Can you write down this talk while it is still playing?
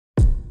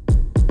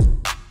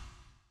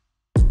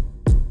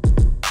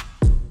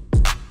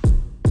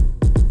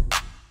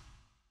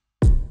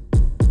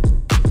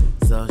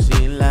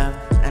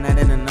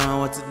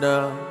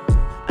do.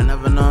 I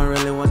never know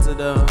really what to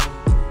do.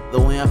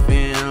 The way I'm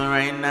feeling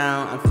right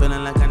now, I'm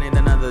feeling like I need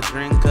another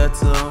drink or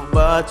two.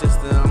 But you're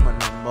still my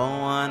number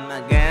one.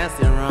 I guess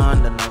you're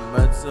on the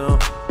number two.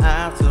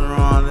 After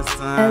all this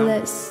time,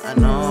 I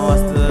know I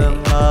still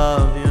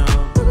love you.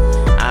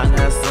 I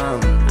got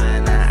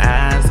something to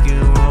ask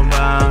you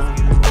about.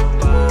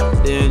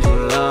 Did you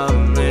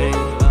love me?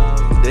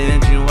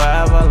 Did you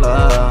ever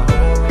love?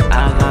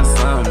 I got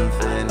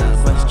something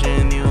to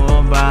question you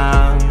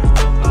about.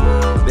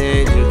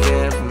 Did you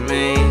care for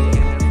me?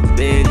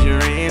 Did you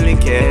really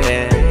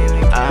care?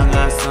 I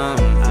got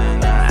something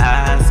to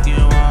ask you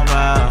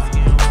about.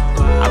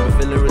 I've been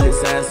feeling really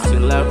sad since you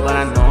left, but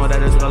I know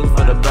that it's really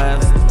for the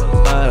best.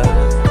 But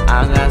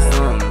I got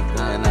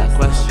something to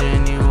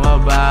question you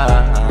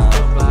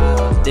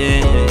about.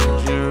 Did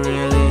you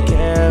really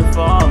care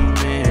for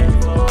me?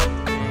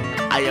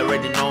 I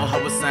already know how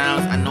it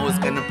sounds. I know it's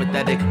kinda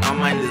pathetic. My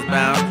mind is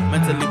bound,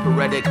 mentally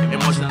paretic,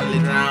 emotionally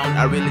drowned.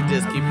 I really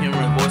just keep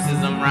hearing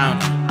voices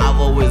around. I've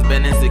always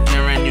been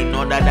insecure, and you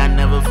know that I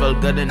never felt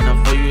good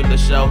enough for you to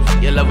show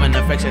your love and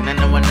affection. And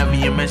then whenever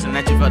you mention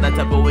that you felt that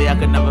type of way, I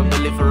could never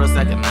believe for a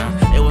second now.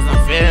 It was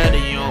unfair to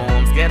you,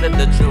 I'm scared of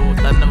the truth.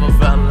 I never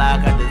felt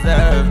like I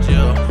deserved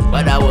you,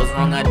 but I was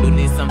wrong. I do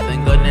need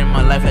something good in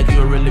my life, like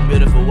you a really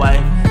beautiful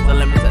wife. So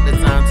let me take the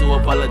time to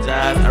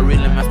apologize. I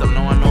really messed up,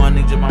 now I know I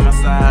need you by my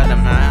side.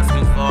 I'm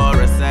asking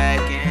for a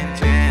second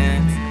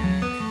chance.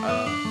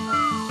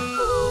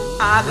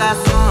 I got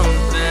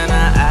something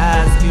to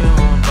ask you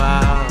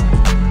about.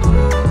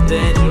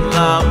 Did you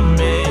love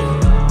me?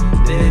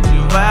 Did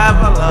you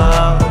ever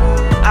love?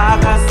 I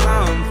got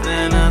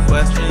something to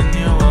question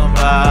you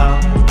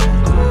about.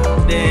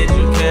 Did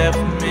you care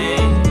for me?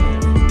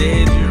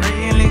 Did you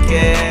really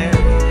care?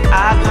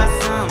 I got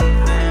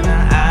something to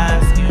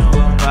ask you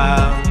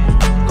about.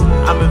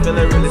 I've been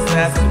feeling really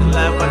sad since you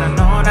left, but I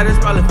know that it's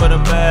probably for the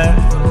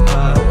best.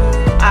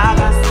 I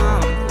got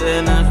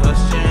something to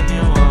question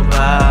you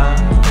about.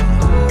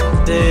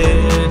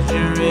 Did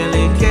you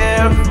really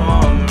care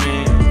for me?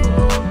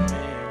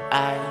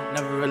 I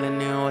never really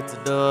knew what to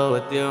do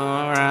with you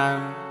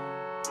around.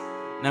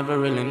 Never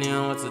really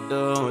knew what to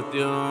do with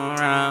you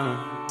around.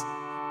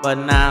 But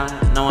now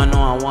I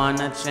know I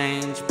wanna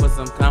change. Put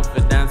some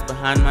confidence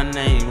behind my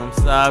name. I'm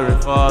sorry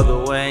for the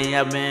way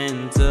I've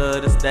been to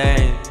this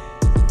day.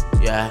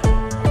 Yeah,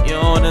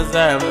 you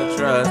deserve the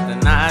trust,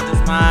 and not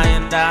just my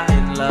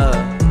undying love.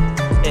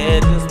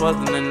 It just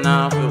wasn't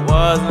enough, it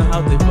wasn't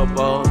healthy for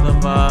both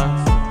of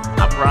us.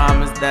 I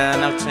promise that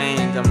I've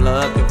changed, I'm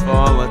looking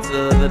forward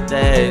to the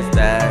days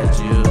that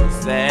you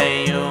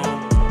say you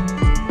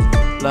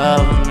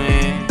love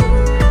me.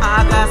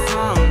 I got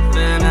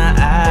something to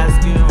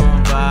ask you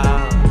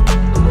about.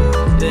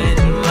 Did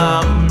you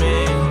love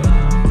me?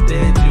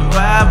 Did you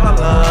ever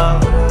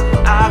love?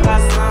 I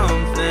got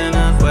something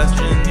to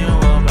question you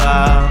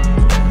about.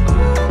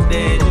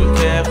 Did you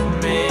care for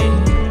me?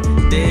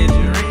 Did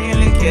you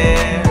really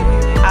care?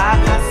 I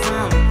got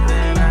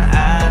something to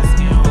ask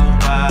you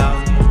about.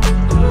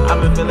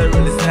 I've been feeling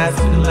really sad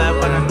since you left,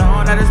 but I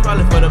know that it's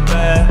probably for the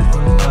best.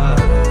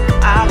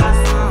 I got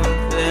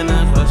something to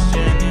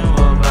question you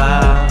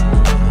about.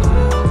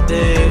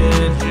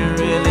 Did you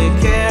really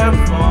care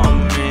for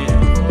me?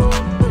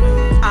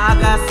 I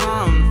got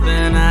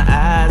something to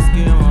ask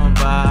you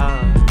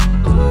about.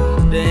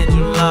 Did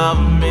you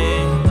love me?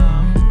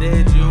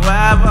 Did you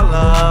ever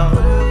love?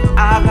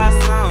 I got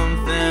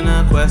something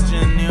to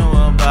question you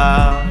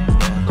about.